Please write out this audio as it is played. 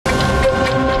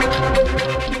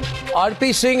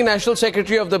P Singh, National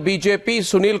Secretary of the BJP,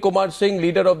 Sunil Kumar Singh,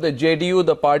 leader of the JDU,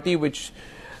 the party which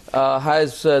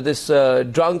has this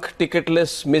drunk,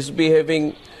 ticketless,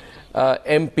 misbehaving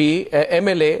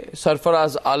MLA,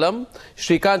 Sarfaraz Alam,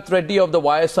 Srikanth Reddy of the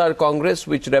YSR Congress,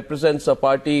 which represents a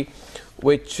party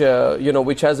which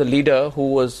which has a leader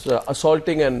who was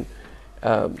assaulting an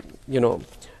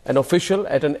official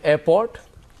at an airport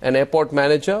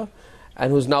manager, and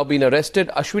who's now been arrested.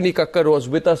 Ashwini Kakkar was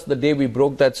with us the day we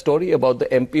broke that story about the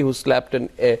MP who slapped an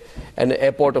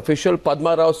airport official.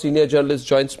 Padma Rao, senior journalist,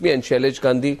 joins me, and Shailesh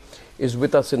Gandhi is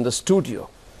with us in the studio.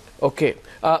 Okay,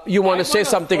 you want to say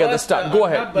something at the start? Go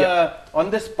ahead.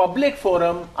 On this public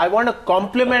forum, I want to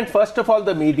compliment first of all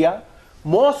the media,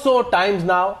 more so times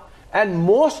now, and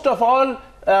most of all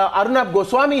Arnab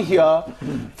Goswami here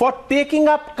for taking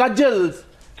up cudgels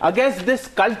against this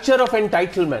culture of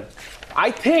entitlement.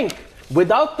 I think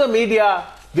without the media,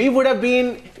 we would have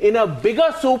been in a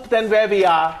bigger soup than where we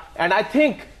are. And I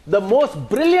think the most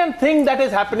brilliant thing that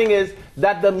is happening is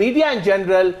that the media in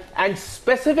general and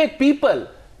specific people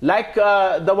like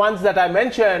the ones that I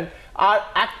mentioned are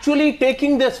actually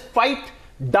taking this fight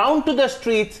down to the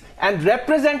streets and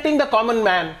representing the common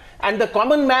man. And the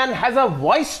common man has a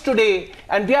voice today,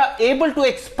 and we are able to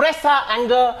express our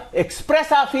anger,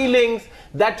 express our feelings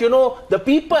that, the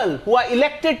people who are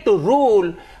elected to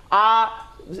rule are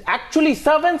actually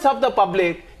servants of the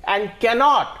public and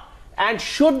cannot and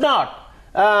should not,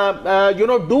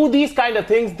 do these kind of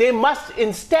things. They must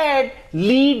instead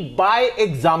lead by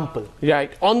example.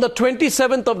 Right. On the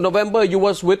 27th of November, you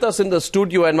was with us in the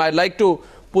studio, and I'd like to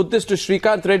put this to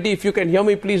Srikanth Reddy. If you can hear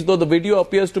me, please, though the video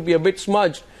appears to be a bit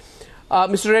smudged.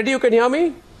 Mr. Reddy, you can hear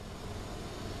me?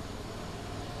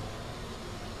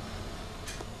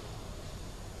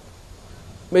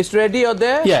 Mr. Reddy, you're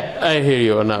there? Yeah, I hear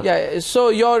you now. Yeah, so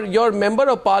your member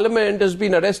of parliament has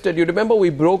been arrested. You remember we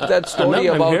broke that story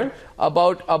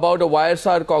about a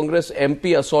YSR Congress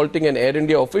MP assaulting an Air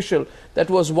India official. That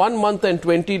was 1 month and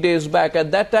 20 days back.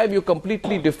 At that time, you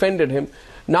completely defended him.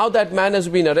 Now that man has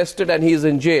been arrested and he is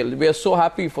in jail. We are so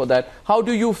happy for that. How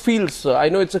do you feel, sir? I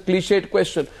know it's a cliched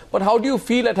question, but how do you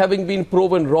feel at having been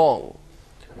proven wrong?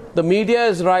 The media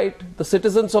is right, the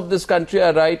citizens of this country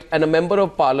are right, and a member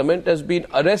of parliament has been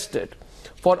arrested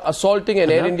for assaulting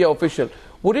an Air India official.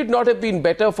 Would it not have been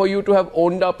better for you to have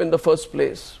owned up in the first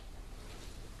place?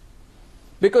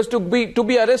 Because to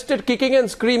be arrested kicking and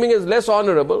screaming is less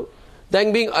honorable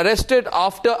than being arrested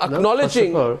after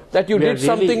acknowledging that you did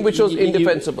something which was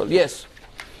indefensible. Yes.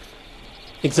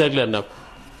 Exactly, Arnab.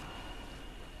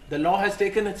 The law has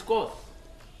taken its course.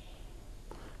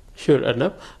 Sure,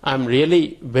 Arnab. I'm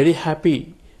really very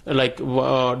happy. Like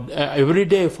every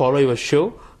day I follow your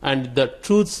show, and the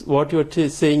truths what you're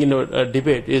saying in your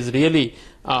debate is really,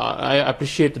 I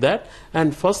appreciate that.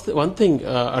 And first, one thing,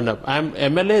 Arnab, I'm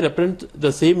MLA, represent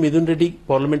the same Midun Reddy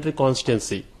parliamentary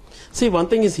constituency. See, one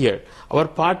thing is here, our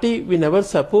party, we never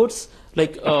supports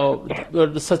like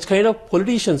such kind of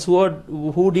politicians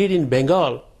who did in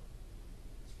Bengal.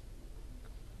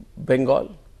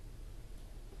 Bengal?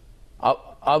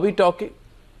 Are we talking?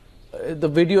 The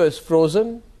video is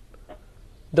frozen.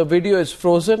 The video is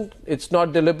frozen. It's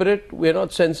not deliberate. We're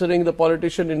not censoring the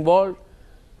politician involved.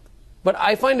 But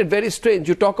I find it very strange.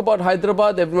 You talk about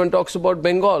Hyderabad, everyone talks about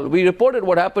Bengal. We reported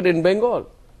what happened in Bengal.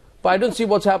 But I don't see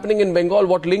what's happening in Bengal,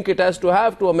 what link it has to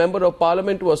have to a member of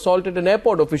parliament who assaulted an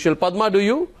airport official. Padma, do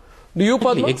you? Do you,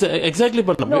 Padma? Exactly,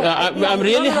 Padma. No, I'm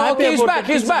really happy okay, about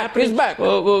he's back.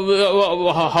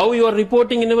 How you are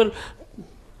reporting in our...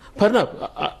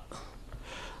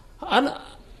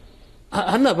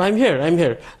 Arnab, I'm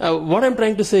here. What I'm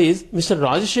trying to say is, Mr.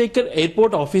 Rajashekar,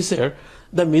 airport officer,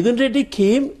 the Midun Reddy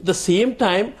came the same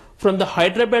time from the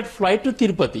Hyderabad flight to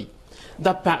Tirupati.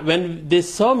 When they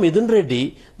saw Midun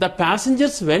Reddy, the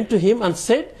passengers went to him and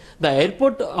said, the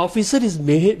airport officer is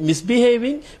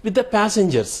misbehaving with the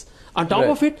passengers. On top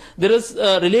of it, there is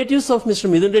relatives of Mr.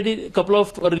 Midun Reddy, a couple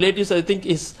of relatives, I think,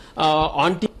 is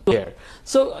auntie here.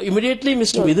 So immediately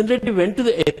Mr. Midun Reddy went to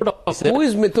the airport officer. Who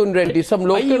is Mithun Reddy? Some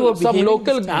local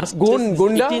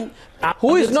gunda?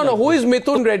 Who is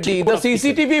Mithun Reddy? The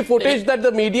CCTV footage that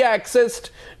the media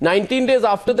accessed 19 days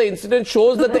after the incident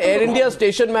shows that the Air India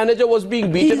station manager was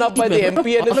being beaten up by the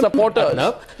MP and his supporters.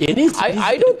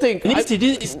 I don't think. I'm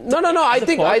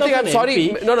sorry.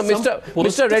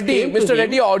 Mr.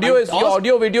 Reddy, your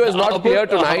audio video is not clear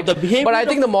tonight. But I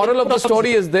think the moral of the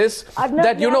story is this: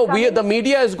 that the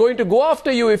media is going to go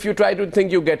after you if you try to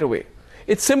think you get away.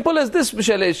 It's simple as this,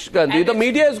 Shailesh Gandhi. The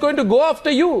media is going to go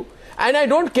after you. And I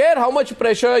don't care how much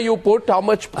pressure you put, how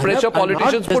much pressure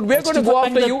politicians put. We're going to go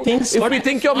after you if we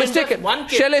think you're mistaken.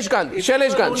 Shailesh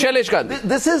Gandhi.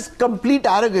 This is complete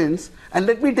arrogance. And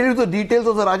let me tell you the details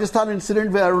of the Rajasthan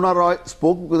incident where Aruna Roy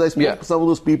spoke, because I spoke to some of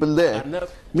those people there.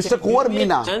 Mr. Kuwar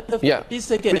Meena,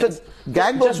 with a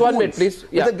gang of goons,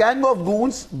 with a gang of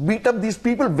goons, beat up these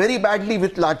people very badly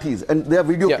with lathis. And there are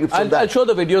video clips of that. I'll show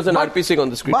the videos and RP Singh on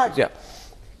the screen. But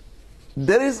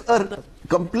there is a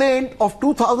complaint of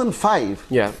 2005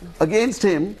 against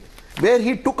him where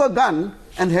he took a gun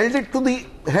and held it to the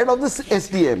head of the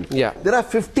SDM. There are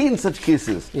 15 such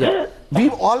cases.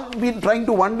 We've all been trying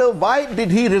to wonder, why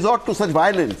did he resort to such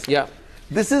violence?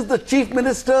 This is the Chief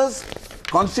Minister's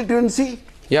constituency.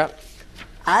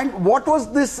 And what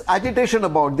was this agitation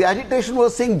about? The agitation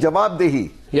was saying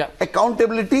Jawabdehi,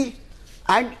 accountability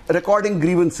and recording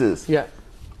grievances.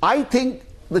 I think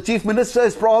the Chief Minister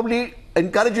is probably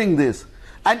encouraging this.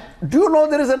 And do you know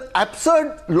there is an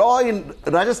absurd law in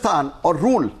Rajasthan, or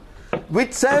rule,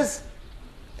 which says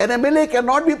an MLA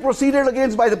cannot be proceeded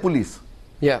against by the police.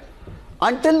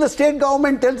 Until the state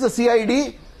government tells the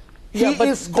CID, he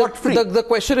is scot-free. The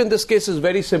question in this case is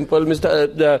very simple.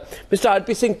 Mr.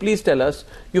 RP Singh, please tell us.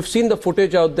 You've seen the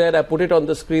footage out there. I put it on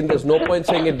the screen. There's no point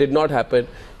saying it did not happen.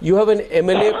 You have an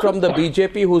MLA from the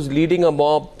BJP who's leading a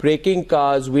mob, breaking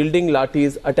cars, wielding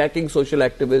lathis, attacking social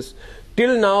activists.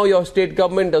 Till now, your state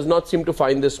government does not seem to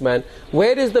find this man.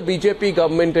 Where is the BJP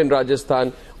government in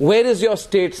Rajasthan? Where is your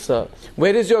state, sir?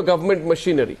 Where is your government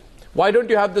machinery? Why don't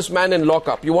you have this man in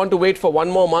lockup? You want to wait for one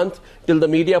more month till the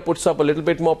media puts up a little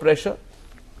bit more pressure?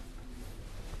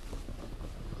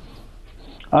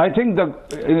 I think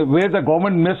where the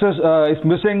government is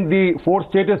missing, the fourth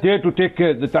state is there to take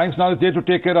care. The Times Now is there to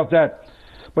take care of that.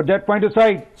 But that point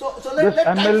aside, this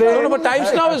MLA... No, but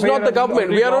Times Now is not the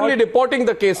government. We are only reporting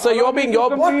the case. Sir, you're being...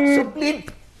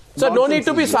 Sir, no need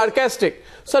to be sarcastic.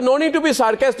 Sir, no need to be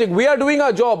sarcastic. We are doing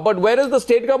our job, but where is the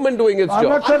state government doing its job? I'm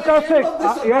not sarcastic.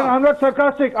 I'm not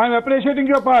sarcastic. I'm appreciating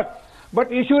your part.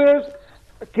 But issue is,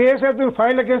 case has been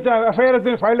filed against, FIR has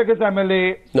been filed against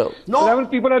MLA. No. 11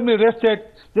 people have been arrested.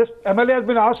 This MLA has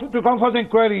been asked to come for the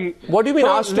inquiry. What do you mean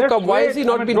asked to come? Why is he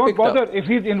not been picked up? If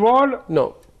he's involved...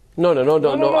 No. No.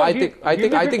 I think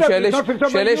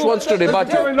Shailesh wants to rebut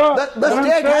you. The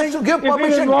state has to give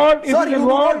permission. Sir, you do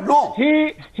not know.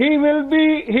 He'll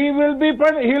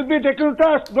be taken to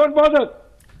task. Don't bother.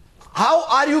 How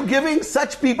are you giving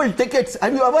such people tickets?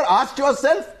 Have you ever asked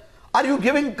yourself? Are you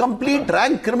giving complete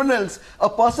rank criminals, a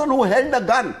person who held a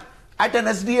gun at an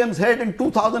SDM's head in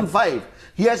 2005?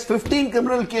 He has 15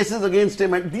 criminal cases against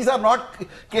him, and these are not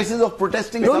cases of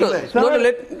protesting.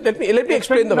 Let me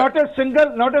explain them. Not a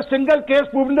single case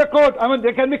proved in the court. I mean,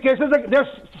 there can be cases. There's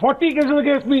 40 cases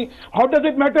against me. How does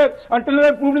it matter until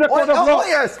they're proved in the court of law? Oh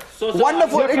yes,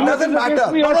 wonderful. It doesn't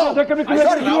matter. You are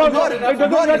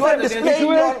displaying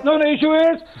your... No, the issue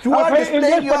is, you are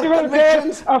displaying your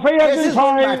convictions. Cases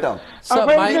don't matter. Sir,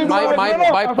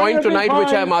 my point tonight, which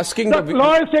I am asking the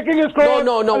law is taking its course.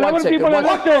 No, 1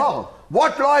 second.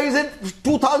 What law is it?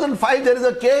 2005, there is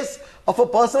a case of a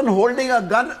person holding a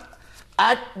gun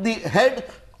at the head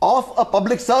of a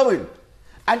public servant.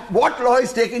 And what law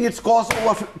is taking its course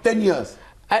over 10 years?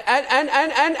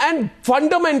 And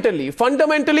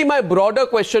fundamentally, my broader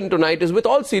question tonight is, with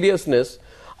all seriousness,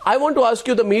 I want to ask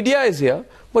you, the media is here,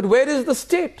 but where is the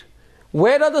state?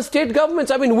 Where are the state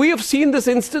governments? I mean, we have seen this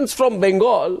instance from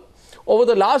Bengal over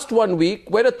the last 1 week,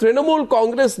 where a Trinamool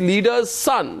Congress leader's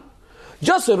son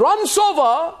just runs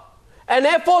over an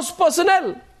Air Force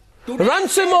personnel,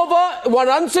 runs him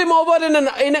over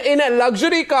in a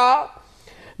luxury car.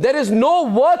 There is no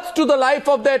worth to the life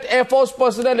of that Air Force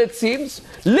personnel, it seems.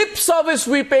 Lip service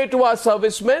we pay to our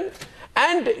servicemen.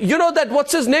 And you know that,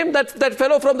 what's his name, that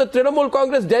fellow from the Trinamool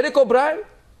Congress, Derek O'Brien?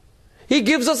 He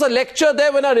gives us a lecture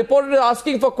there when our reporter is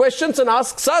asking for questions and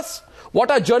asks us what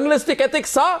our journalistic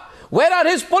ethics are. Where are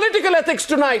his political ethics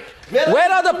tonight?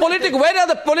 Where are the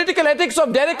political ethics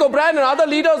of Derek O'Brien and other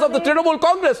leaders of the Trinamool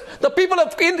Congress? The people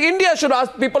of India should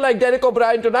ask people like Derek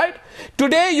O'Brien tonight.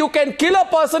 Today, you can kill a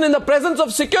person in the presence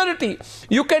of security.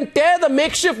 You can tear the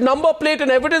makeshift number plate and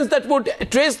evidence that would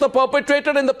trace the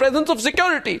perpetrator in the presence of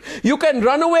security. You can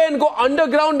run away and go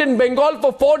underground in Bengal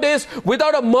for 4 days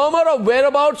without a murmur of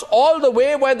whereabouts, all the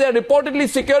way where there are reportedly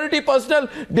security personnel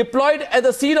deployed at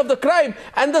the scene of the crime.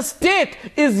 And the state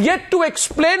is yet to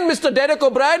explain, Mr. Derek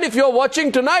O'Brien, if you're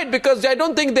watching tonight, because I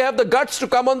don't think they have the guts to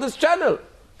come on this channel.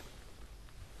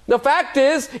 The fact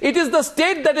is, it is the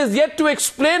state that is yet to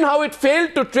explain how it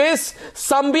failed to trace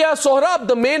Sambia Sohrab,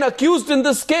 the main accused in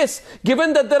this case,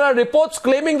 given that there are reports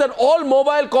claiming that all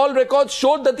mobile call records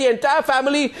showed that the entire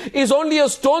family is only a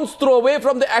stone's throw away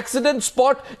from the accident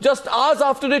spot just hours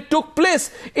after it took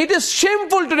place. It is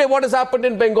shameful today what has happened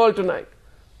in Bengal tonight.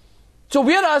 So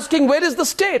we are asking, where is the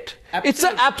state? Absolutely. It's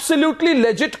an absolutely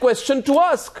legit question to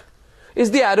ask.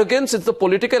 Is the arrogance, it's the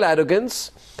political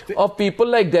arrogance of people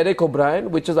like Derek O'Brien,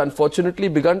 which has unfortunately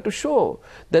begun to show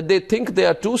that they think they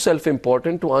are too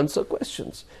self-important to answer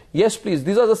questions. Yes, please,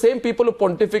 these are the same people who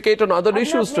pontificate on other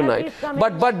issues tonight.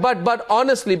 But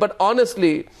honestly,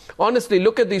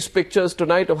 look at these pictures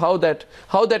tonight of how that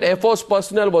Air Force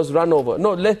personnel was run over.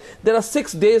 No, there are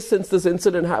 6 days since this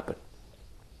incident happened.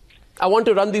 I want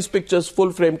to run these pictures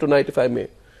full frame tonight, if I may.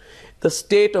 The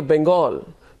state of Bengal,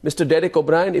 Mr. Derek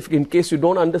O'Brien, in case you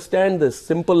don't understand this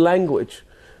simple language,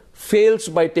 fails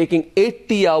by taking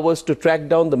 80 hours to track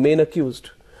down the main accused,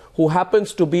 who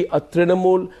happens to be a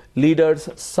Trinamool leader's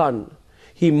son.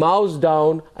 He mows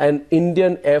down an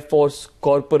Indian Air Force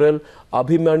Corporal,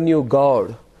 Abhimanyu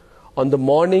Gaur, on the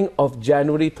morning of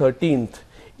January 13th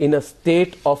in a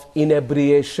state of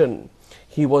inebriation.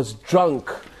 He was drunk.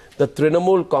 The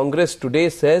Trinamool Congress today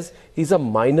says he's a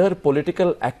minor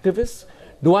political activist.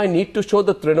 Do I need to show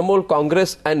the Trinamool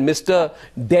Congress and Mr.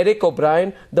 Derek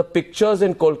O'Brien the pictures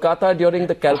in Kolkata during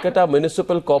the Calcutta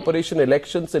Municipal Corporation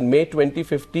elections in May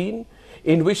 2015,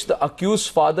 in which the accused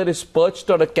father is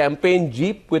perched on a campaign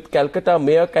jeep with Calcutta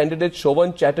Mayor candidate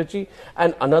Shovan Chatterjee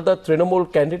and another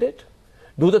Trinamool candidate?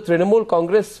 Do the Trinamool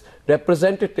Congress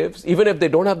representatives, even if they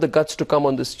don't have the guts to come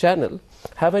on this channel,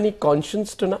 have any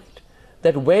conscience tonight?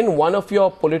 That when one of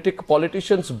your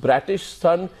politicians' bratish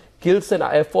son kills an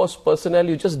Air Force personnel,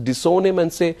 you just disown him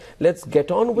and say, let's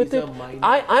get on with it.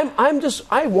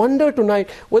 I wonder tonight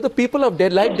whether people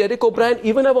like Derek O'Brien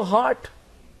even have a heart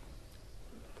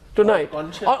tonight.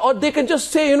 Or they can just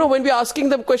say, when we're asking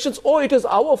them questions, oh, it is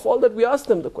our fault that we asked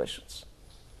them the questions.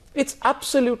 It's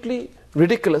absolutely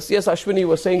ridiculous. Yes, Ashwini, you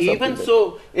were saying something.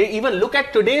 Even look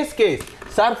at today's case.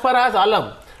 Sarfaraz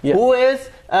Alam, who is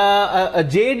a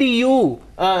JDU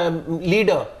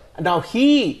leader. Now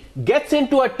he gets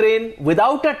into a train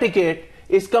without a ticket,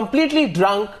 is completely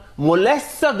drunk,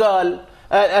 molests a girl,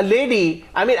 a lady,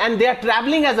 and they are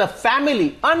traveling as a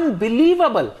family.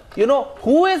 Unbelievable.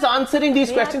 Who is answering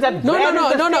these questions? No. That man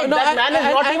is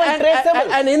not even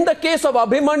traceable. And in the case of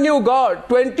Abhimanyu Gaur,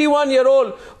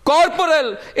 21-year-old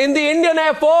corporal in the Indian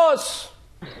Air Force,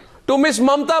 to Miss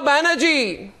Mamta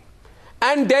Banerjee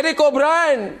and Derek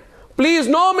O'Brien, please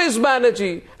know, Ms.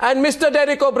 Banerjee and Mr.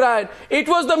 Derek O'Brien, it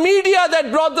was the media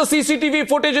that brought the CCTV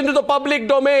footage into the public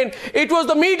domain. It was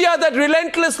the media that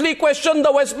relentlessly questioned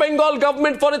the West Bengal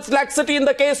government for its laxity in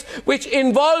the case, which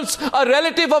involves a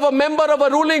relative of a member of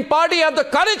a ruling party. I have the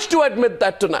courage to admit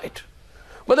that tonight.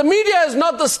 But the media is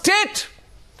not the state,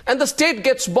 and the state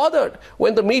gets bothered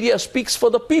when the media speaks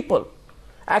for the people.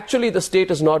 Actually, the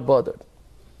state is not bothered.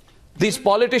 These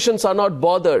politicians are not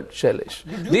bothered, Shailesh.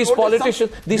 These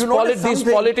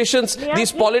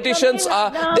politicians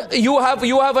are. You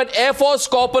have an Air Force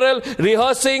corporal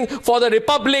rehearsing for the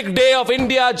Republic Day of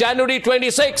India, January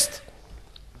 26th.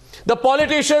 The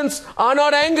politicians are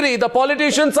not angry. The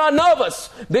politicians are nervous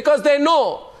because they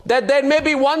know that there may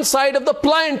be one side of the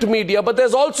pliant media, but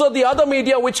there's also the other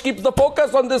media which keeps the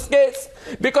focus on this case,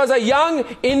 because a young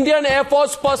Indian Air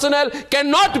Force personnel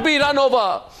cannot be run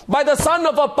over by the son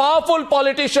of a powerful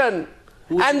politician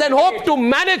and then hope to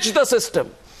manage the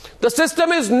system. The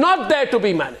system is not there to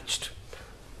be managed,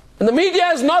 and the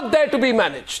media is not there to be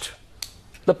managed.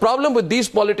 The problem with these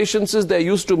politicians is they're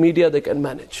used to media they can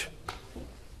manage.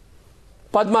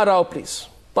 Padma Rao, please.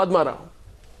 Padma Rao.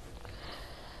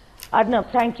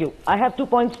 Arnab, thank you. I have 2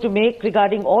 points to make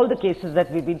regarding all the cases that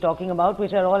we've been talking about,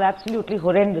 which are all absolutely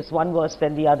horrendous, one worse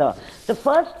than the other. The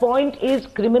first point is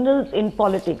criminals in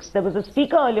politics. There was a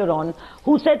speaker earlier on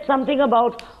who said something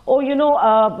about,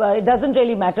 it doesn't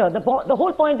really matter. The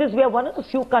whole point is we are one of the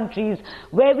few countries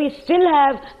where we still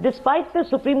have, despite the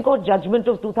Supreme Court judgment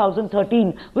of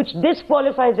 2013, which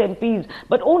disqualifies MPs,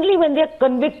 but only when they're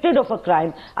convicted of a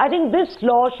crime. I think this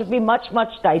law should be much,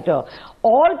 much tighter.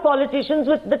 All politicians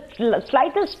with the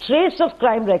slightest trace of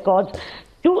crime records,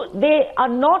 they are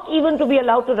not even to be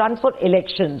allowed to run for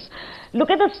elections. Look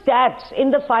at the stats.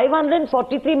 In the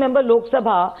 543-member Lok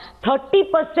Sabha,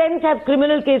 30% have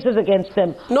criminal cases against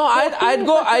them. No, I'd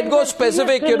go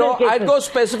specific, I'd go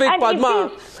specific, Padma.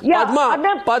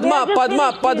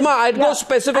 Padma, I'd go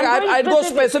specific. I'd go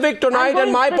specific tonight,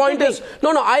 and my point is,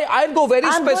 I'd go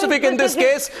very specific in this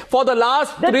case. For the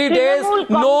last 3 days,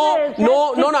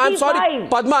 no, I'm sorry,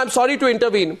 Padma, I'm sorry to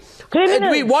intervene.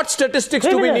 Criminals. What statistics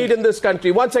do we need in this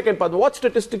country? 1 second, Padma. What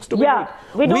statistics do we need?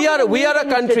 We are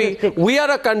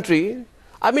a country.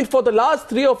 I mean, for the last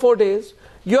 3 or 4 days,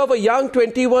 you have a young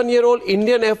 21-year-old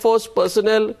Indian Air Force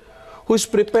personnel who is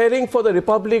preparing for the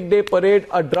Republic Day parade.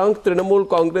 A drunk Trinamool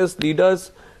Congress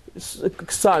leader's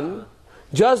son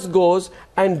just goes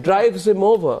and drives him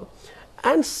over.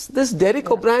 And this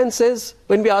Derek O'Brien says,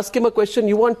 when we ask him a question,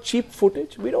 you want cheap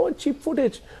footage? We don't want cheap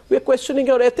footage. We are questioning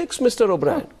your ethics, Mr.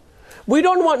 O'Brien. We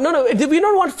don't want, we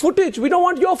don't want footage. We don't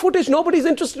want your footage. Nobody's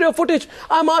interested in your footage.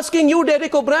 I'm asking you,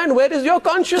 Derek O'Brien, where is your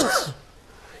conscience?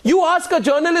 You ask a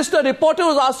journalist, a reporter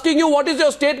who's asking you, what is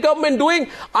your state government doing?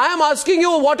 I am asking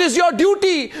you, what is your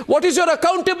duty? What is your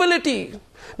accountability?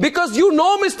 Because you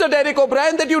know, Mr. Derek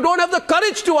O'Brien, that you don't have the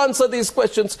courage to answer these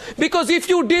questions. Because if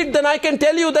you did, then I can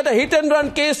tell you that a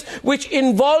hit-and-run case which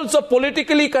involves a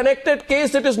politically connected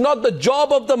case, it is not the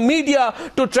job of the media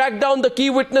to track down the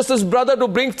key witness's brother to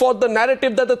bring forth the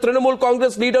narrative that the Trinamool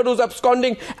Congress leader who's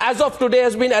absconding as of today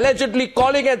has been allegedly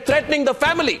calling and threatening the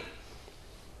family.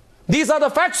 These are the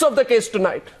facts of the case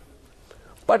tonight.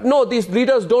 But no, these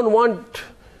leaders don't want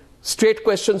straight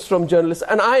questions from journalists.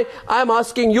 And I am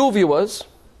asking you, viewers,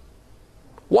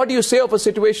 what do you say of a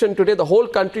situation today? The whole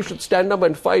country should stand up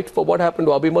and fight for what happened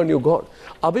to Abhimanyu God.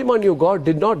 Abhimanyu God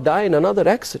did not die in another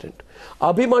accident.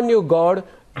 Abhimanyu God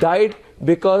died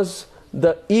because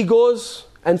the egos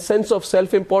and sense of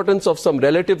self-importance of some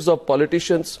relatives of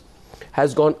politicians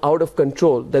has gone out of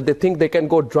control, that they think they can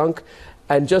go drunk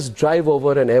and just drive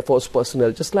over an Air Force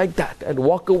personnel just like that and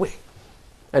walk away.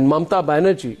 And Mamta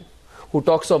Banerjee, who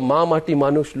talks of Ma Mati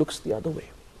Manush, looks the other way.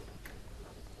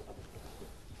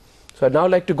 So I'd now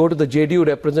like to go to the JDU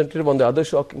representative on the other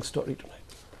shocking story tonight.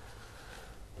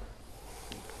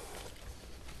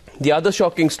 The other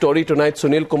shocking story tonight,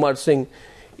 Sunil Kumar Singh,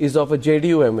 is of a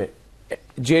JDU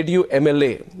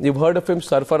MLA. You've heard of him,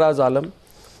 Sarfaraz Alam.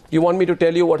 You want me to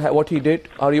tell you what he did?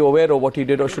 Are you aware of what he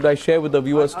did, or should I share with the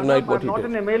viewers tonight what he did?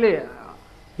 I'm not an MLA.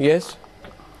 Yes?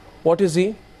 What is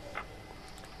he?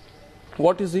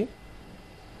 What is he?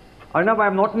 Arnab, I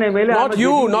am not an MLA. Not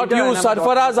you,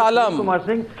 Sarfaraz Alam.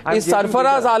 Is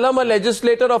Sarfaraz Alam a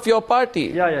legislator of your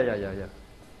party? Yeah.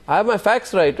 I have my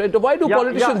facts right? Why do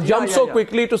politicians jump so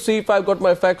quickly to see if I've got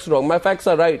my facts wrong? My facts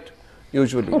are right,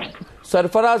 usually.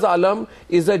 Sarfaraz Alam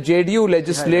is a JDU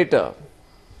legislator.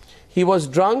 He was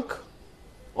drunk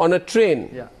on a train.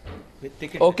 Yeah. With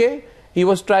ticket. Okay? He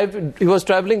was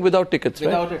traveling without tickets,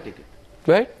 without a ticket.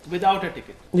 Right? Without a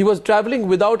ticket. He was traveling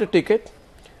without a ticket,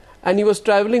 and he was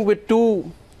traveling with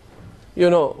two,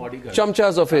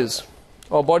 chamchas of his,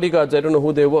 or bodyguards, I don't know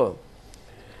who they were.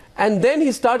 And then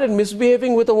he started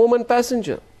misbehaving with a woman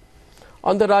passenger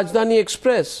on the Rajdhani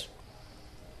Express.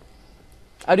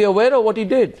 Are you aware of what he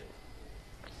did?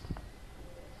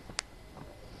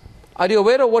 Are you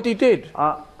aware of what he did?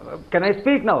 Can I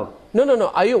speak now? No.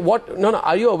 Are you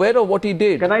aware of what he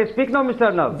did? Can I speak now, Mr.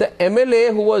 Arnab? The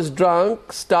MLA who was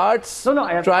drunk starts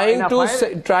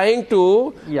trying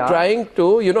to,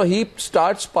 he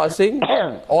starts passing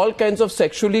all kinds of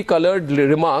sexually colored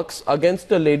remarks against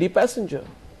a lady passenger.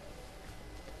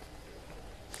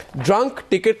 Drunk,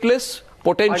 ticketless,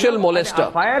 potential molester.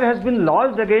 An FIR has been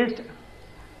lodged against.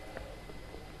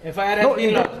 FIR has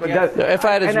been lodged.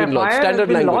 FIR has been lodged.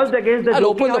 Standard language. I'll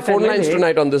open the phone lines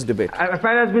tonight on this debate.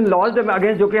 FIR has been lodged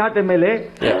against Jokihat MLA,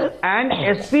 and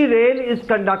SP Rail is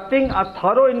conducting a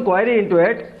thorough inquiry into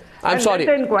it. I'm sorry.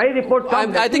 The inquiry report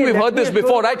I think we've heard this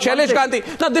before, right? Shailesh Gandhi.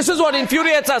 Now, this is what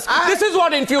infuriates us. This is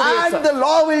what infuriates us. And the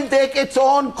law will take its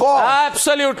own course.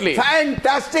 Absolutely.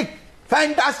 Fantastic.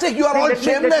 You are all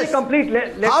shameless. Let me complete.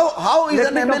 How is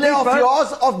an MLA of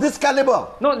yours of this caliber?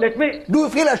 No, let me. Do you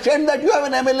feel ashamed that you have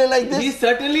an MLA like this? He's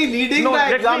certainly leading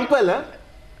by example.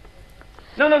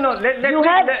 No. You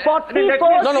had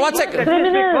 44 No, 1 second.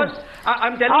 criminals.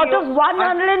 I'm telling out you. of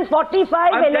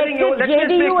 145 elected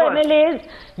JDU MLAs,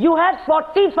 you had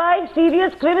 45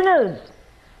 serious criminals.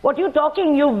 What are you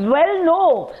talking? You well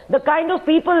know the kind of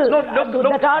people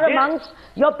that are amongst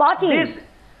your party.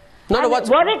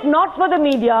 Were it not for the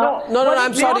media,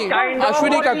 I'm sorry.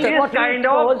 Ashwini Kakkar.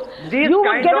 You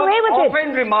would get away with it.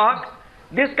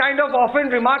 This kind of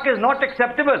offhand remark is not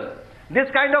acceptable. This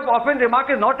kind of offhand remark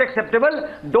is not acceptable.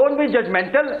 Don't be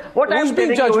judgmental. Who's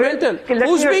being judgmental?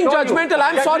 Who's being judgmental?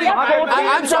 I'm sorry.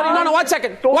 I'm sorry. No, 1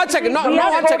 second. 1 second. No,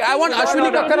 1 second. I want Ashwini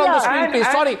Kakkar on the screen,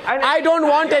 please. Sorry. I don't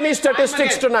want any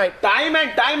statistics tonight. Time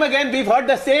and time again, we've heard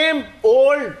the same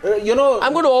old,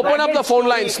 I'm going to open up the phone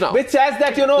lines now. Which says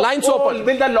that, lines open.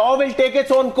 The law will take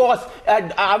its own course.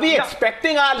 Are we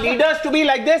expecting our leaders to be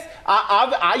like this?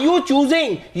 Are you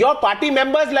choosing your party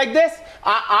members like this?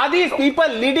 Are these people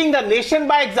leading the nation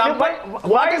by example?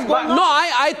 What is going on? No,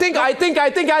 I think I'll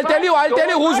tell you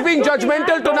who's being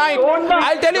judgmental tonight.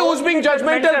 I'll tell you who's being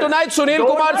judgmental tonight.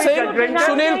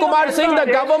 Sunil Kumar Singh, the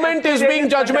government is being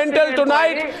judgmental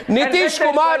tonight. Nitish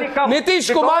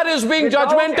Kumar is being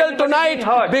judgmental tonight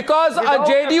because a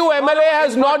JDU MLA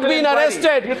has not been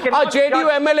arrested. A JDU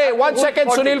MLA, 1 second,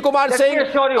 Sunil Kumar Singh,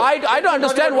 I don't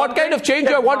understand what kind of change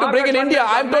you want to bring in India.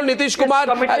 I'm told Nitish Kumar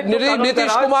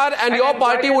and your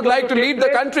party would like to lead the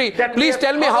country. Please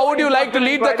tell me, how would you like to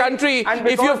lead the country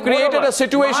if you have created a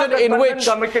situation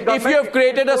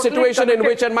in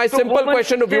which, and my simple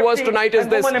question to viewers tonight is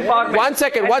this. 1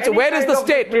 second, where is the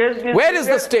state? Where is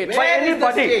the state?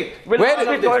 Anybody will not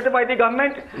be tolerated by the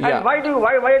government. And why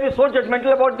are you so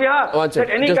judgmental about Bihar? 1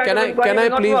 second. Can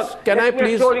I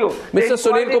please, Mr.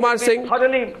 Sunil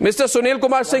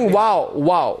Kumar Singh,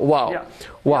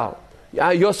 wow.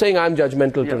 You're saying I'm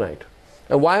judgmental tonight.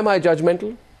 And why am I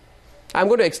judgmental? I'm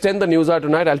going to extend the Newshour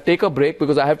tonight. I'll take a break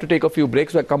because I have to take a few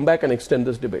breaks. So I'll come back and extend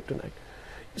this debate tonight.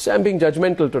 You say I'm being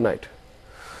judgmental tonight.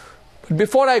 But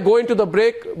before I go into the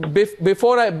break,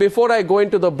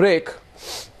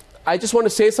 I just want to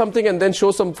say something and then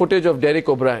show some footage of Derek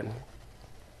O'Brien.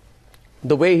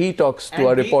 The way he talks to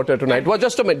a reporter tonight. Well,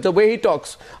 just a minute. The way he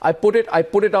talks, I put it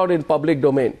out in public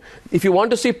domain. If you want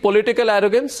to see political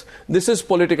arrogance, this is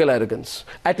political arrogance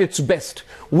at its best.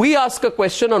 We ask a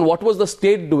question on what was the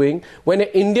state doing when an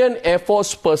Indian Air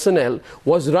Force personnel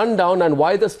was run down and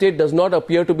why the state does not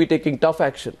appear to be taking tough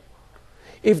action.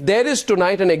 If there is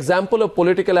tonight an example of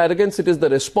political arrogance, it is the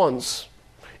response.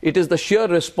 It is the sheer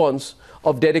response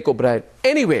of Derek O'Brien.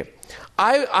 Anyway,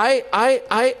 I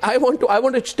want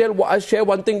to share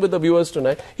one thing with the viewers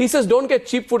tonight. He says, don't get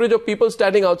cheap footage of people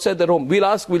standing outside their home.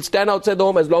 We'll stand outside the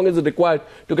home as long as it's required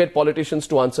to get politicians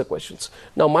to answer questions.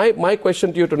 Now, my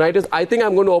question to you tonight is, I think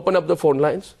I'm going to open up the phone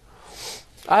lines.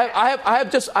 I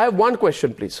have one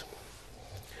question, please.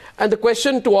 And the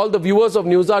question to all the viewers of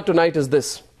Newshour tonight is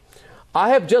this. I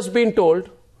have just been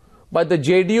told by the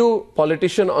JDU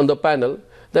politician on the panel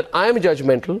that I am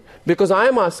judgmental because I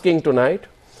am asking tonight,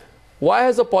 why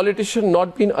has a politician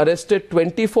not been arrested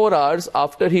 24 hours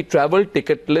after he travelled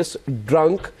ticketless,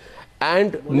 drunk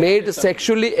and made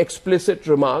sexually explicit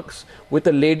remarks with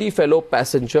a lady fellow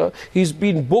passenger? He's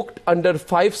been booked under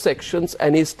 5 sections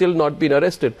and he's still not been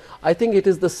arrested. I think it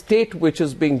is the state which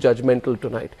is being judgmental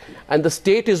tonight. And the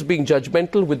state is being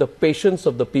judgmental with the patience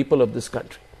of the people of this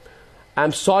country.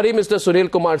 I'm sorry, Mr.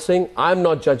 Sunil Kumar Singh, I'm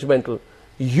not judgmental.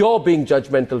 You're being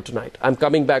judgmental tonight. I'm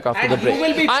coming back after the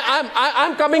break.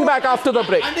 I'm coming back after the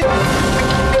break.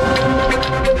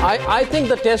 I think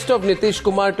the test of Nitish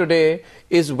Kumar today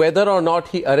is whether or not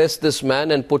he arrests this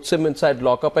man and puts him inside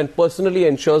lockup and personally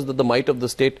ensures that the might of the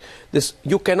state.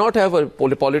 You cannot have a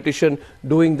politician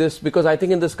doing this, because I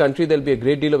think in this country there'll be a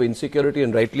great deal of insecurity,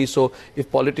 and rightly so,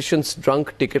 if politicians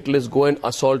drunk, ticketless, go and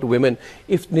assault women.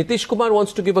 If Nitish Kumar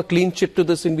wants to give a clean chit to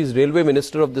this and be railway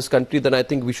minister of this country, then I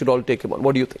think we should all take him on.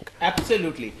 What do you think?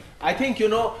 Absolutely. I think, there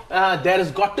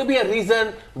has got to be a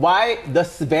reason why the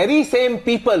very same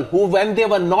people who, when they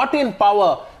were not in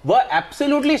power, were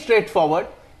absolutely straightforward.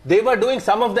 They were doing,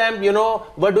 some of them,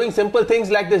 were doing simple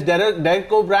things like this.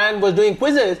 Derek O'Brien was doing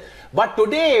quizzes. But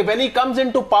today, when he comes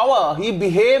into power, he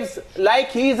behaves like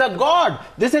he's a god.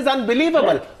 This is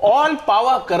unbelievable. All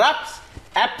power corrupts.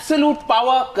 Absolute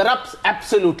power corrupts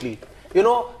absolutely.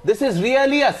 This is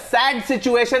really a sad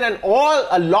situation, and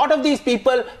a lot of these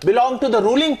people belong to the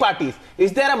ruling parties.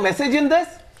 Is there a message in this?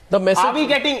 Are we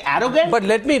getting arrogant? But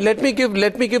let me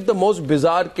give the most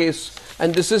bizarre case,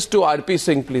 and this is to RP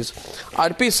Singh, please.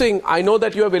 RP Singh, I know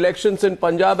that you have elections in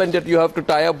Punjab and that you have to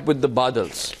tie up with the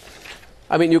Badals.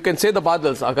 I mean, you can say the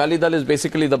Badals. Akali Dal is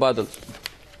basically the Badals.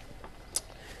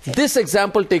 This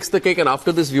example takes the cake, and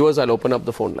after this, viewers, I'll open up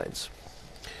the phone lines.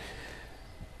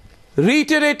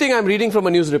 Reiterating, I'm reading from a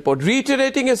news report,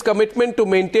 reiterating his commitment to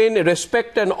maintain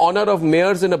respect and honour of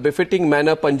mayors in a befitting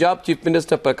manner, Punjab Chief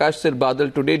Minister Prakash Singh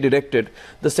Badal today directed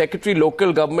the Secretary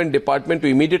Local Government Department to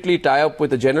immediately tie up with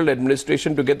the General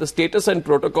Administration to get the status and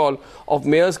protocol of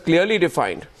mayors clearly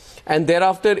defined and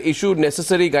thereafter issue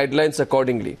necessary guidelines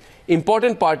accordingly.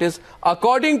 Important part is,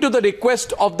 according to the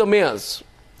request of the mayors.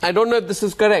 I don't know if this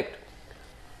is correct.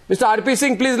 Mr. RP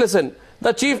Singh, please listen.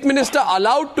 The Chief Minister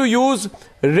allowed to use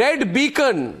red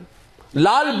beacon,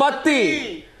 Lal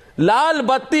Batti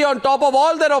on top of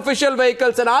all their official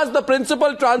vehicles, and asked the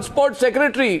Principal Transport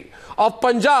Secretary of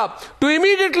Punjab to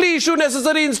immediately issue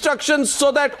necessary instructions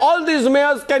so that all these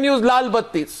mayors can use Lal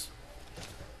Battis.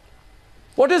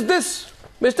 What is this,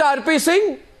 Mr. RP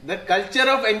Singh? The culture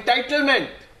of entitlement.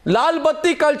 Lal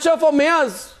Batti culture for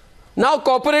mayors. Now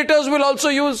corporators will also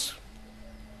use.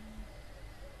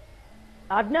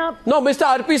 Arnab. No, Mr.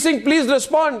 RP Singh, please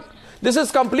respond. This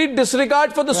is complete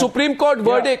disregard for the Supreme Court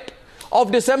verdict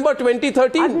of December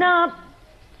 2013. Arnab.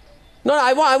 No,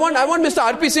 I want Mr.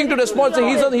 RP Singh to respond. So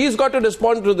he's got to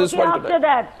respond to this one. After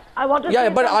that, I want to. Yeah,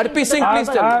 but RP Singh, please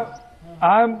tell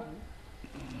me.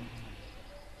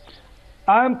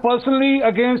 I'm personally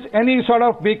against any sort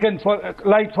of beacon for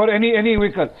light for any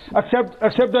vehicle, except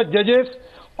the judges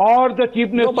or the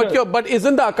chief minister. No, but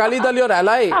isn't the Akali Dal your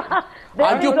ally?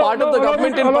 Aren't you part of the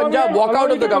government in Punjab? Walk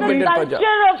out of the government in Punjab.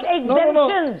 Of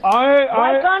exemptions.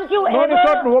 Why can't you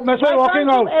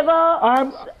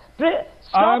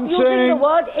I'm using saying the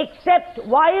word except?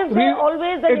 Why is there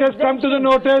always an it has come to the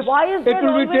notice. Why is there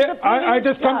always it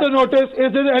has come to the notice.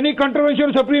 If there is any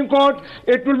contravention Supreme Court,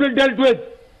 it will be dealt with.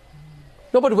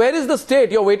 No, but where is the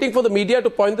state? You're waiting for the media to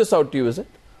point this out to you, is it?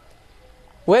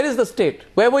 Where is the state?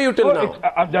 Where were you till now?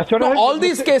 All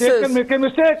these cases. Can make a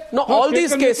mistake. No, all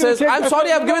these cases. I'm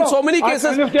sorry, I've given so many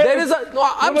cases. There is a. No,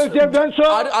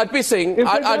 RP Singh.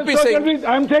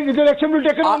 I'm saying election will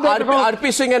take it on that.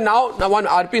 RP Singh, and now one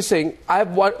RP Singh.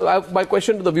 My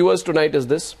question to the viewers tonight is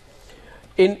this: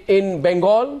 in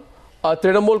Bengal, a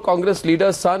Trinamool Congress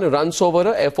leader's son runs over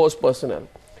a Air Force personnel.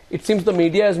 It seems the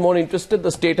media is more interested.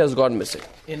 The state has gone missing.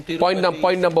 Point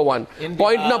number one.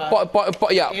 Point number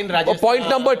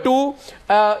two.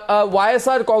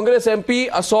 YSR Congress MP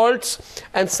assaults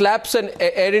and slaps an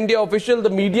Air India official. The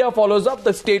media follows up.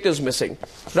 The state is missing.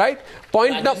 Right.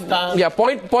 Point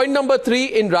number three.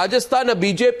 In Rajasthan, a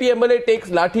BJP MLA takes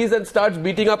lathis and starts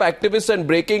beating up activists and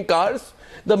breaking cars.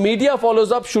 The media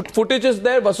follows up. Footage is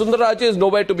there. Vasundhara Raje is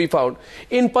nowhere to be found.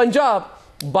 In Punjab,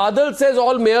 Badal says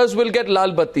all mayors will get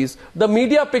lal battis. The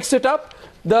media picks it up.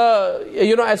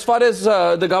 As far as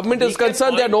the government is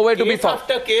concerned, they are nowhere to be found.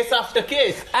 Case after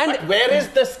case. And but where is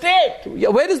the state? Yeah,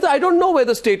 where is I don't know where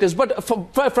the state is. But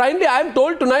frankly, I am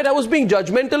told tonight I was being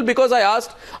judgmental because I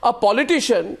asked a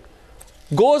politician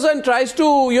goes and tries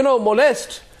to,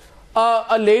 molest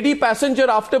a lady passenger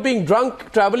after being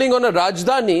drunk, traveling on a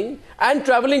Rajdhani and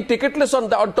traveling ticketless on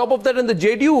top of that. And the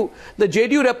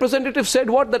JDU representative said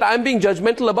that I am being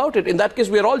judgmental about it. In that case,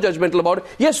 we are all judgmental about it.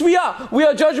 Yes, we are. We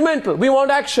are judgmental. We want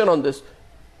action on this.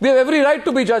 We have every right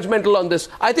to be judgmental on this.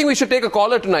 I think we should take a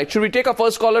caller tonight. Should we take a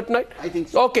first caller tonight? I think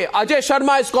so. Okay. Ajay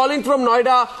Sharma is calling from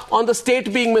Noida on the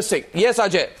state being missing. Yes,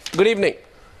 Ajay. Good evening.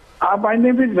 My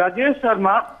name is Rajesh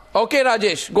Sharma. Okay,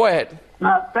 Rajesh. Go ahead.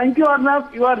 Thank you,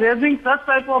 Arnab. You are raising such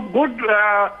type of good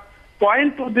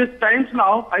point to this times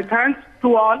now. I thank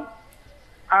to all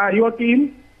your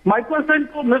team. My question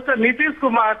to Mr. Nitish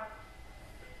Kumar: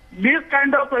 this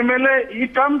kind of MLA, he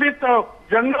come with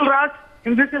jungle raj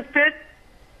in this state?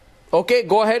 Okay,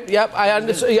 go ahead. Yeah, I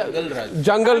understand. Yeah.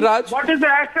 Jungle Raj. What is the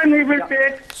action he will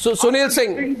take? Sunil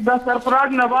Singh. The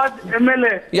Sarfaraj Nawaz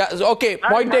MLA. Yeah, okay.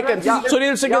 Point taken.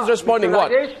 Sunil Singh is responding.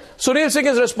 What? Sunil Singh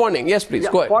is responding. Yes, please.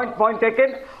 Go ahead. Point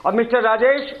taken. Mr.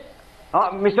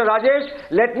 Rajesh,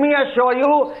 let me assure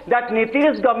you that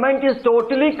Nitish government is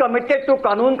totally committed to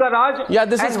Kanun Ka Raj. Yeah,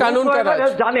 this is Kanun Ka Raj.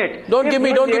 Has done it. Don't give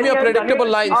me a predictable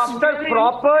lines. After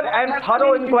proper and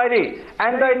thorough inquiry,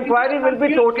 and the inquiry will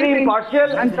be totally impartial.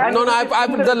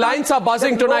 The lines are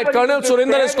buzzing tonight. Colonel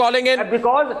Surinder is calling in.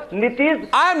 Because Nitish...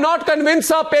 I am not convinced,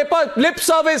 sir. Paper lip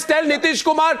service. Tell Nitish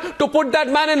Kumar to put that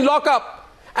man in lockup.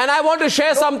 And I want to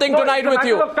share something tonight with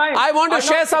you. I want to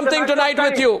share something tonight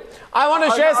with you. I want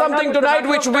to share something tonight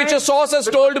which a source has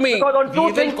told me. He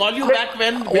will call you back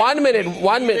when... One minute.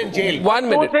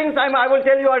 Two things I will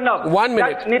tell you, Arnab. 1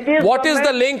 minute. What is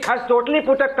the link? Has totally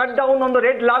put a cut down on the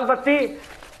red lal batti.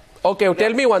 Okay,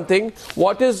 tell me one thing.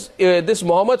 What is this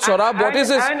Mohammed Sorab? What is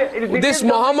this? This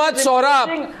Mohammed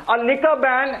Sorab. A liquor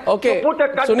ban. Okay. To put a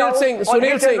cut Sunil Singh.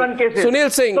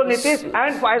 Sunil Singh. So Nitish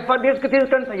and as far this is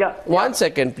concerned, yeah. 1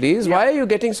 second, please. Why are you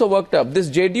getting so worked up? This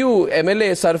JDU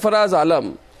MLA Sarfaraz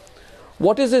Alam.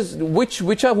 What is his?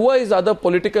 Who are his other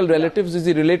political relatives? Is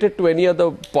he related to any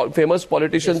other famous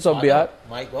politicians of Bihar?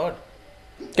 My God.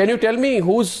 Can you tell me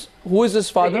who is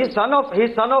his father? He's son of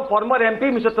former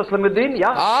MP, Mr. Taslimuddin.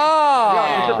 Yeah.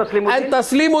 Mr. Taslimuddin. And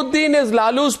Taslimuddin is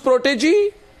Lalu's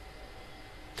protégé.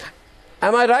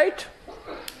 Am I right?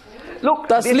 Look,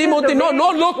 Taslimuddin, no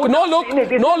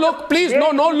look, please,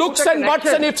 no looks and buts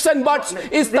and ifs and buts.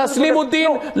 Is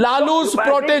Taslimuddin Lalu's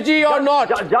protégé or not?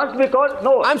 Just because,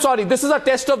 no. I'm sorry, this is a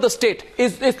test of the state.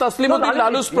 Is Taslimuddin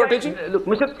Lalu's protégé? Look,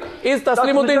 is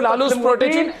Taslimuddin Lalu's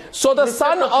protégé? So the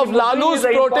son of Lalu's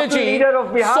protégé.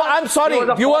 So I'm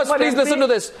sorry, viewers, please listen to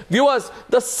this. Viewers,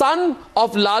 the son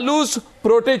of Lalu's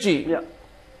protégé,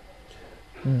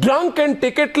 drunk and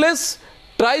ticketless,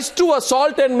 tries to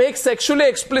assault and make sexually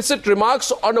explicit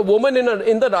remarks on a woman in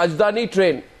the Rajdhani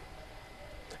train.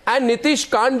 And Nitish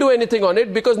can't do anything on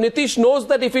it because Nitish knows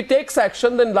that if he takes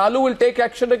action, then Lalu will take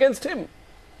action against him.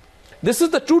 This is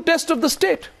the true test of the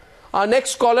state. Our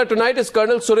next caller tonight is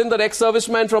Colonel Surinder,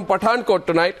 ex-serviceman from Pathankot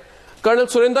tonight. Colonel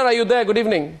Surinder, are you there? Good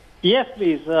evening. Yes,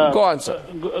 please. Go on, sir.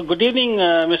 Good evening,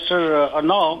 Mr.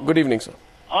 Arnab. Good evening, sir.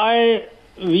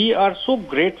 We are so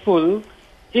grateful.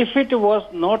 If it was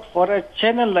not for a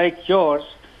channel like yours,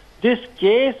 this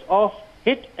case of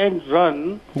hit and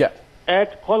run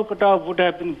at Kolkata would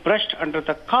have been brushed under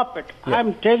the carpet.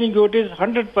 I'm telling you, it is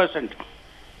 100%.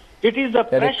 It is the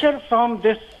pressure from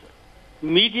this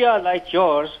media like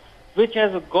yours which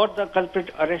has got the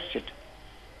culprit arrested.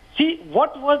 See,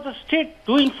 what was the state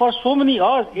doing for so many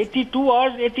hours, 82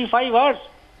 hours, 85 hours?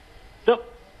 The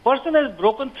person has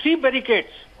broken 3 barricades.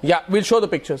 Yeah, we'll show the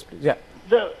pictures, please. Yeah.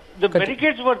 The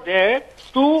barricades were there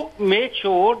to make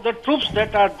sure the troops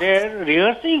that are there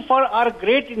rehearsing for our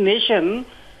great nation,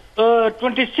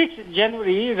 26th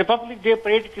January, Republic Day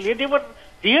parade, they were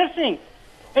rehearsing.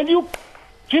 And you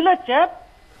kill a chap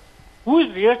who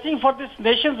is rehearsing for this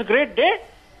nation's great day.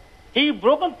 He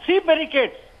broken 3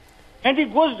 barricades and he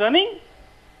goes running,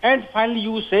 and finally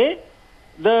you say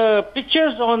the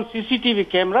pictures on CCTV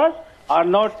cameras are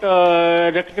not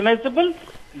recognizable.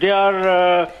 They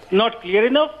are not clear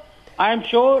enough. I am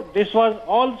sure this was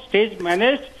all stage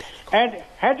managed, and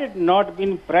had it not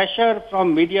been pressure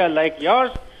from media like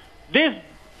yours, this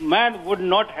man would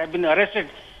not have been arrested.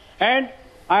 And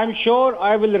I am sure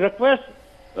I will request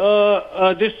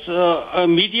this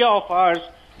media of ours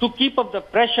to keep up the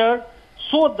pressure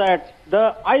so that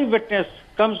the eyewitness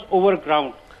comes over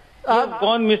ground. He has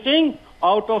gone missing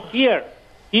out of fear.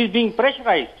 He is being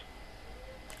pressurized.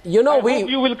 You know, I hope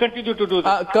you will continue to do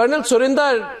this. Colonel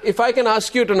Surinder, if I can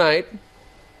ask you tonight,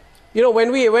 you know,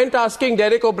 when we went asking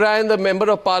Derek O'Brien, the Member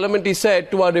of Parliament, he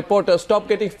said to our reporter, stop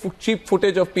getting cheap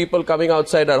footage of people coming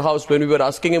outside our house when we were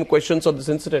asking him questions on this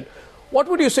incident. What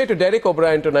would you say to Derek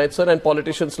O'Brien tonight, sir, and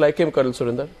politicians like him, Colonel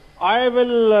Surinder? I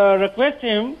will request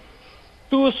him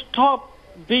to stop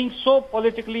being so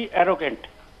politically arrogant.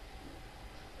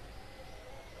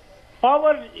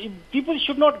 Power, people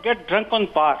should not get drunk on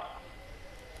power.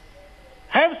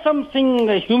 Have something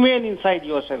humane inside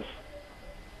yourself.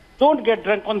 Don't get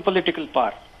drunk on political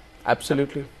power.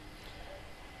 Absolutely.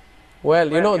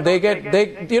 Well, you know,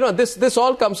 this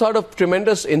all comes out of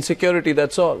tremendous insecurity,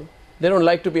 that's all. They don't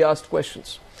like to be asked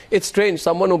questions. It's strange,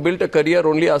 someone who built a career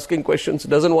only asking questions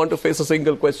doesn't want to face a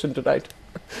single question tonight.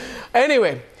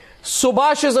 Anyway,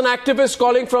 Subhash is an activist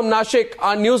calling from Nashik.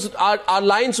 Our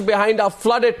lines behind are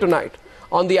flooded tonight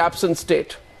on the absent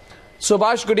state.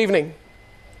 Subhash, good evening.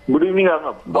 Good evening,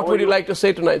 Arnab. What would you like to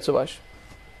say tonight, Subhash?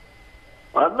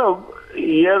 Arnab,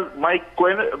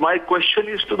 my question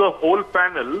is to the whole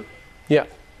panel. Yeah.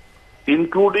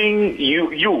 Including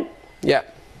you. Yeah.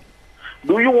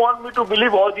 Do you want me to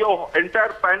believe all your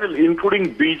entire panel,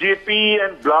 including BJP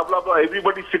and blah, blah, blah,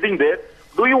 everybody sitting there?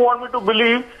 Do you want me to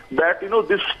believe that,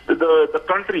 the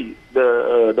country,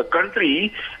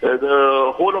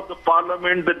 the whole of the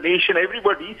parliament, the nation,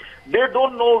 everybody, they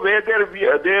don't know where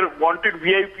their wanted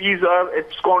VIPs are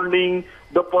absconding?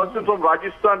 The person from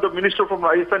Rajasthan, the minister from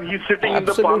Rajasthan, he's sitting in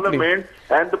the parliament,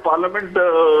 and the parliament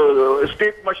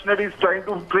state machinery is trying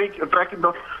to track it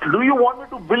down. Do you want me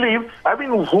to believe? I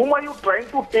mean, whom are you trying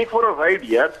to take for a ride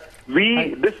here?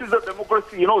 This is a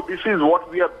democracy, this is what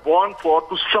we are born for,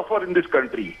 to suffer in this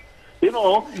country.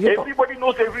 Everybody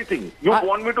knows everything. You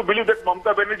want me to believe that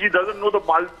Mamata Banerjee doesn't know the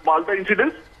Malda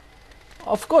incidents?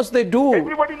 Of course they do.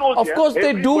 Everybody knows. Of course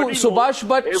they do, Subhash,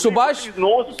 but Subhash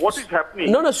knows what is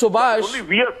happening. No, Subhash. Only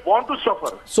we are born to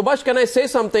suffer. Subhash, can I say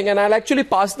something? And I'll actually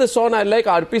pass this on. I'd like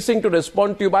RP Singh to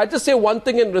respond to you. But I'll just say one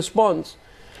thing in response.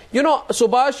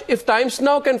 Subhash, if Times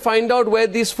Now can find out where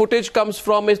this footage comes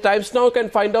from, if Times Now can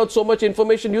find out so much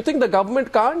information, you think the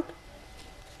government can't?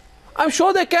 I'm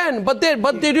sure they can, but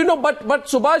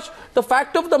Subhash, the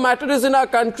fact of the matter is, in our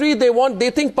country, they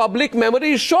think public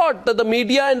memory is short, that the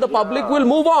media and the public will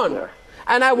move on. Yeah.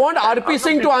 And I want RP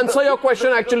Singh to answer your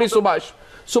question actually, Subhash.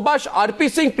 Subhash, RP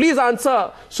Singh, please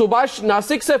answer. Subhash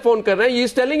Nasik se phone kar rahe hain. He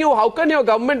is telling you, how can your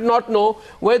government not know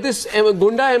where this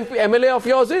Gunda MLA of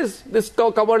yours is, this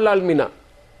Kamarlal Meena,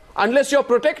 unless you're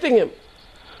protecting him?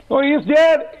 No, he is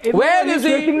there. Where is he?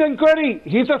 He's facing the inquiry.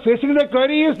 He's facing the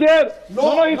inquiry. He is there.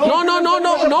 No,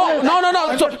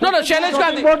 Shailesh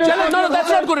Gandhi. No, that's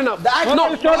not good enough.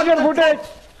 No, it's not your footage.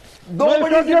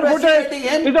 Nobody is investigating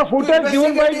him. It's a footage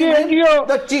given by the NGO.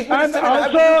 The chief minister and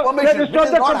also, that is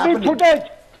not the complete footage.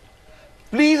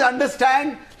 Please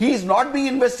understand, he is not being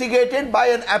investigated by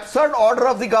an absurd order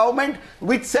of the government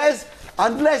which says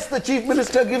unless the chief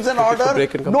minister gives an order,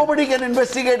 nobody can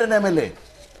investigate an MLA.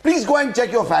 Please go and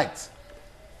check your facts.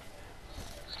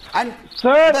 And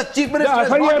sir, the Chief Minister has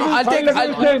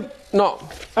no.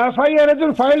 FIR has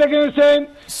been filed against him.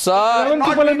 Sir, 11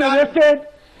 people have been arrested.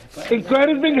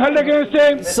 Inquiry is being held against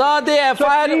him. Sir, the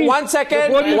FIR, one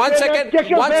second.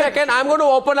 I'm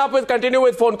going to continue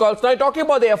with phone calls. Now, talking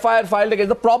about the FIR filed against,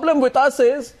 the problem with us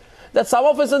is that some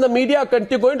of us in the media are going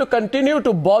to continue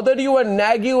to bother you and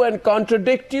nag you and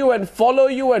contradict you and follow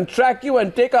you and track you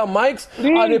and take our mics.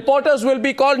 Our reporters will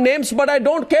be called names, but I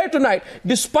don't care tonight.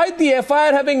 Despite the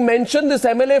FIR having mentioned this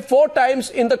MLA 4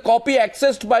 times in the copy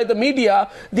accessed by the media,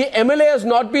 the MLA has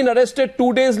not been arrested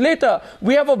 2 days later.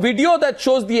 We have a video that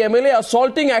shows the MLA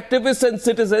assaulting activists and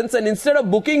citizens, and instead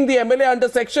of booking the MLA under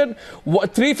section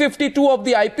 352 of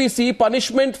the IPC,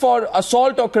 punishment for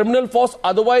assault or criminal force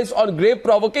otherwise on grave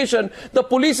provocation, the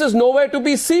police is nowhere to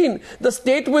be seen. The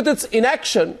state with its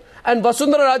inaction, and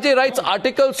Vasundhara Raje writes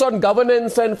articles on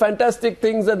governance and fantastic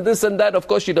things and this and that. Of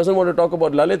course, she doesn't want to talk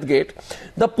about Lalit Gate.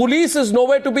 The police is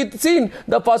nowhere to be seen.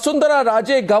 The Vasundhara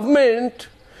Raje government,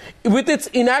 with its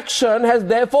inaction, has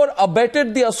therefore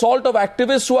abetted the assault of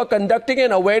activists who are conducting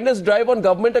an awareness drive on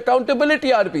government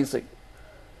accountability, RP Singh.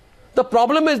 The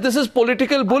problem is this is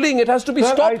political bullying. It has to be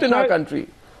stopped in our country.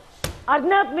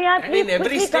 Arnab, may I please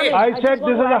quickly come in? I said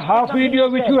this is a half video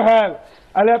which you have.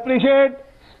 I'll appreciate.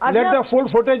 Let the full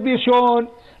footage be shown.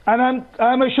 And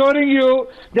I'm assuring you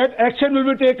that action will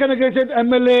be taken against an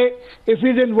MLA if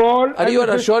he's involved. And you are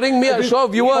assuring me, assure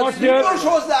viewers. Video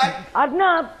shows that.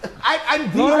 Arnab.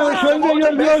 I'm showing you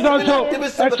your viewers also.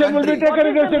 Action will be taken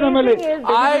against an MLA.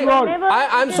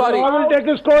 I'm sorry. I will take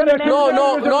his call. No,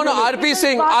 RP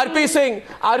Singh.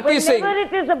 Whenever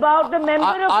it is about the member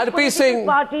of the political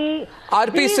party,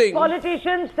 these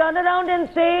politicians turn around and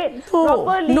say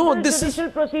proper legal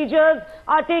judicial procedures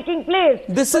are taking place.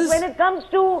 When it comes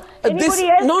to anybody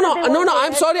else,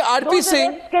 I'm sorry, RP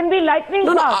Singh can be lightning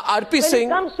fast. RP Singh,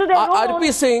 when it comes to their own,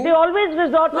 they always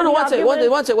resort to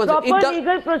one second. Proper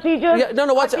legal procedures.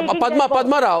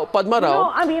 Padma Rao,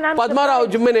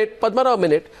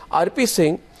 minute. RP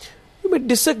Singh, you may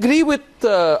disagree with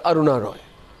Aruna Roy.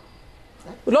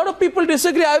 A lot of people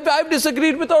disagree. I've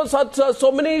disagreed with her on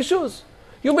so many issues.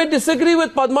 You may disagree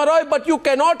with Padma Rao, but you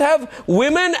cannot have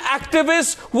women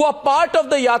activists who are part of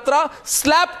the yatra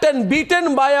slapped and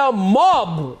beaten by a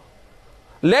mob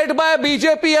led by a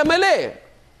BJP MLA.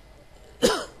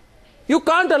 You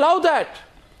can't allow that.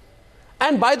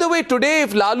 And by the way, today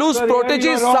if Lalu's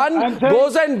protege's son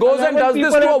goes and does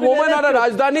this to a woman or a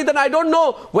Rajdhani, then I don't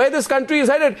know where this country is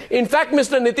headed. In fact,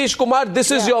 Mr. Nitish Kumar,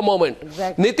 this is your moment.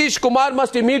 Exactly. Nitish Kumar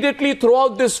must immediately throw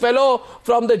out this fellow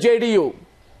from the JDU.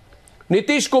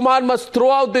 Nitish Kumar must throw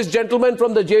out this gentleman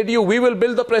from the JDU. We will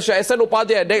build the pressure. SN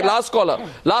Upadhyay, last caller.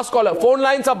 Phone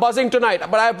lines are buzzing tonight,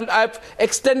 but I've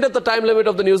extended the time limit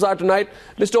of the news hour tonight.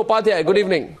 Mr. Upadhyay, good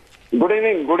evening. Good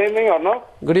evening, Arnab.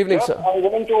 Good evening, sir. I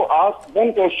want to ask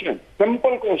one question,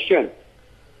 simple question.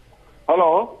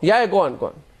 Hello? Yeah, go on.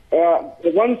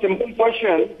 One simple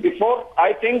question. Before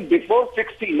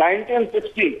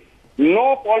 1960,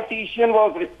 no politician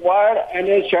was required as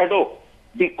a shadow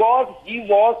because he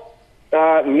was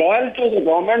loyal to the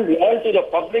government, loyal to the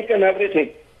public and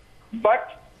everything.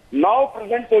 But now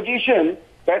present position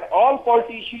that all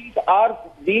politicians are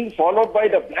being followed by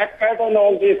the black hat and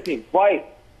all these things. Why?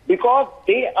 Because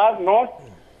they are not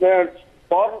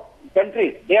for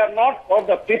country. They are not for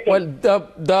the people. Well,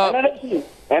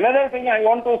 Another thing I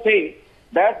want to say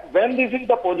that when this is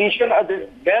the position,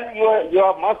 then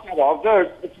you must have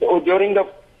observed during the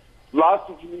last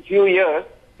few years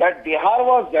that Bihar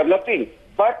was developing,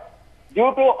 but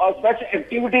due to such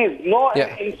activities,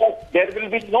 there will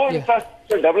be no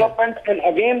infrastructure development, and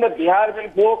again the Bihar will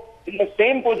go in the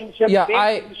same position,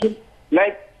 position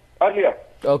like earlier.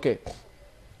 Okay.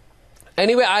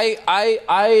 Anyway, I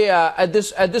at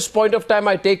this point of time,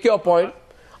 I take your point.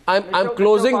 I'm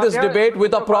closing this debate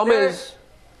with a promise.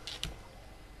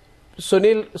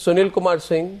 Sunil Kumar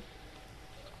Singh,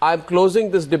 I'm closing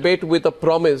this debate with a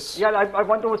promise. Yeah, I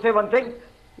want to say one thing.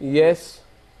 Yes.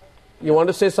 You want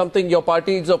to say something? Your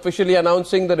party is officially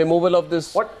announcing the removal of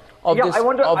this politician. I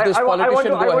want to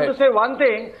say one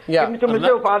thing to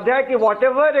Mr. Upadhyay,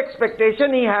 whatever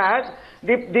expectation he has,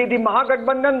 the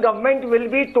Mahagathbandhan government will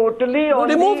be totally on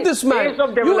remove this man. Pace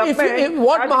of development.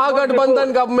 What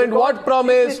Mahagathbandhan government? What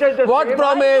promise? What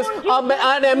promise?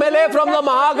 An MLA from the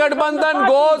Mahagathbandhan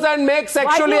goes and makes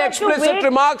sexually explicit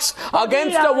remarks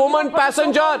against a woman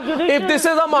passenger. If this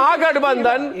is a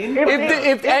Mahagathbandhan,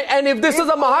 if this is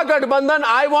a Mahagathbandhan,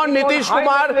 I want Nitish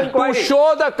Kumar to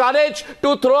show the courage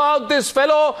to throw out this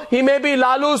fellow. He may be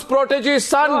Lalu's protege's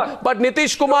son, but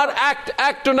Nitish Kumar,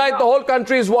 act tonight. The whole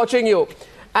country is watching you.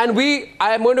 And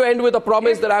I am going to end with a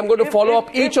promise that I'm going to follow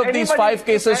up each of these 5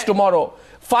 cases tomorrow.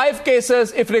 5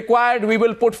 cases, if required, we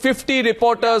will put 50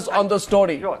 reporters on the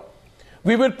story. Sure.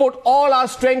 We will put all our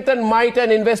strength and might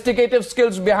and investigative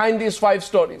skills behind these 5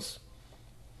 stories.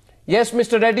 Yes,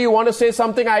 Mr. Reddy, you want to say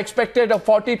something? I expected a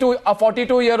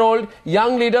 42-year-old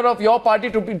young leader of your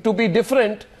party to be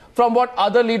different from what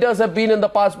other leaders have been in the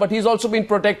past, but he's also been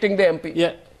protecting the MP.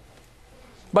 Yeah.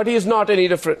 But he is not any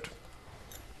different.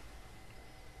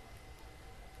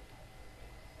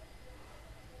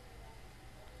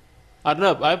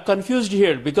 Arnab, I'm confused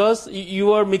here because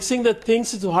you are mixing the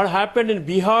things what happened in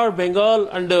Bihar, Bengal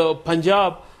and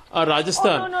Punjab,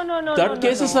 Rajasthan. No. That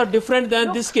cases are different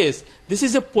than this case. This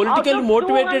is a political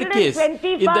motivated case. In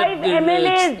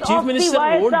the Chief Minister's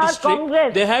own district,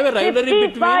 Congress, they have a rivalry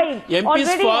between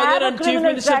MP's father and Chief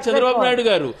Minister Chandrababu Naidu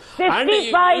Garu.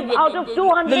 55 out of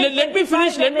 200. Let me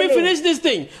finish this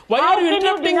thing. Why are you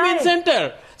interrupting me in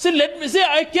center? See, let me say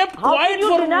I kept quiet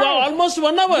for almost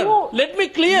 1 hour. Let me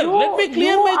clear my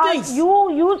things.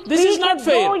 This is not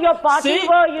fair.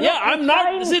 I'm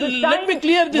not. See, let me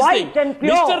clear this thing.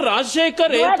 Mr. Rajshekhar,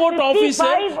 airport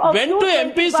officer, went to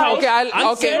MP's house.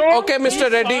 Okay,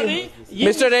 Mr. Reddy.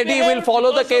 Mr. Reddy will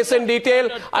follow the case in detail.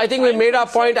 I think we made our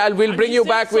point. We'll bring you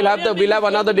back. We'll have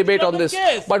another debate on this.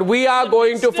 But we are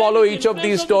going to follow each of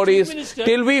these stories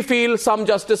till we feel some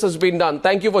justice has been done.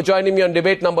 Thank you for joining me on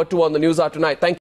debate number 2 on the Newshour tonight. Thank you.